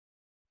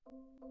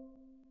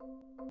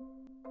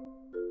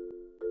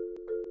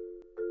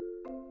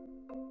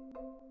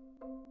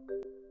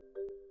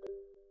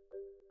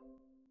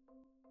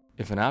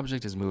If an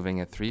object is moving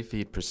at 3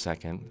 feet per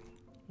second,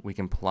 we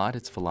can plot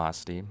its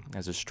velocity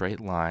as a straight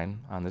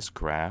line on this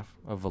graph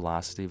of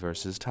velocity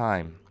versus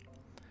time.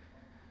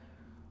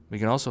 We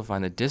can also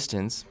find the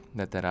distance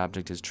that that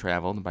object has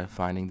traveled by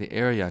finding the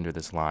area under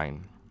this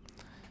line,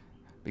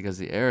 because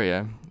the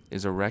area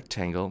is a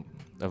rectangle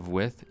of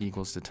width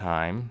equals to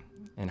time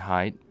and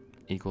height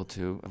equal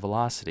to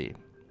velocity.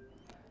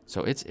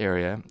 So its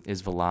area is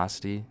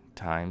velocity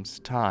times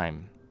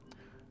time,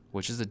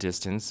 which is the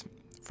distance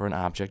for an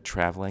object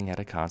traveling at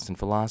a constant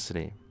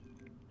velocity.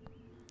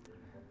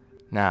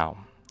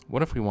 Now,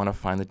 what if we want to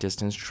find the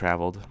distance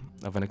traveled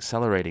of an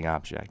accelerating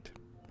object?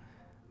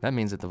 That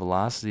means that the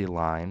velocity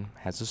line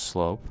has a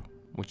slope,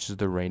 which is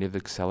the rate of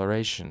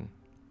acceleration.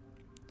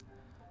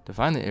 To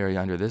find the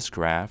area under this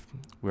graph,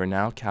 we are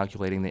now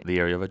calculating the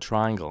area of a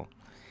triangle,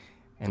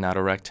 and not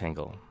a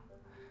rectangle.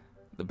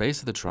 The base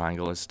of the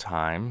triangle is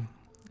time,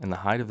 and the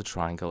height of the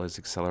triangle is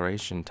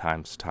acceleration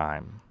times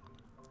time.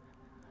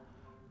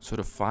 So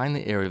to find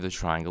the area of the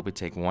triangle, we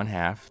take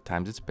 1/2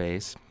 times its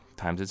base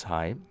times its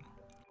height,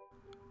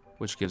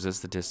 which gives us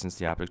the distance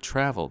the object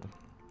traveled.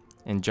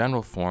 In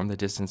general form, the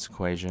distance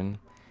equation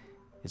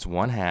is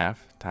 1/2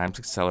 times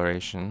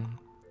acceleration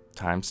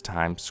times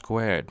time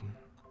squared.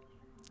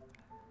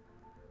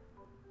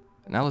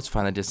 Now let's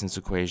find the distance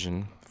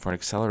equation for an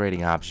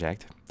accelerating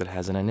object that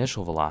has an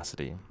initial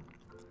velocity.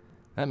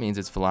 That means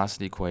its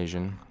velocity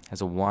equation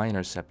has a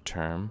y-intercept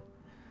term,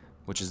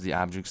 which is the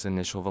object's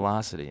initial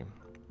velocity.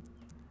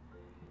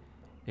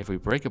 If we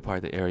break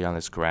apart the area on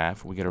this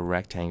graph, we get a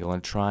rectangle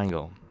and a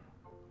triangle.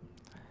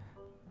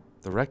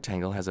 The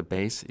rectangle has a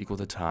base equal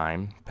to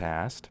time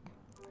passed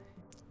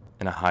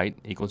and a height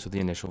equal to the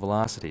initial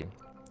velocity.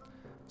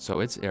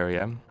 So its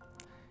area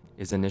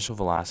is initial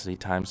velocity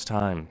times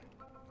time.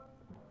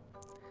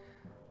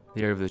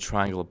 The area of the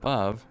triangle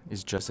above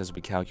is just as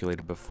we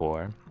calculated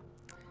before.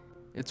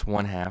 It's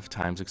 1/2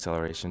 times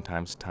acceleration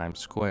times time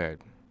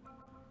squared.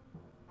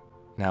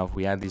 Now if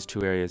we add these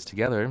two areas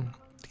together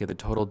to get the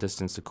total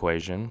distance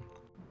equation,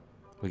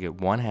 we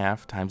get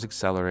 1/2 times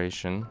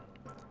acceleration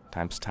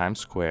times time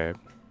squared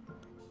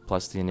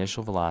plus the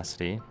initial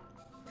velocity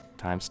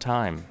times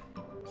time.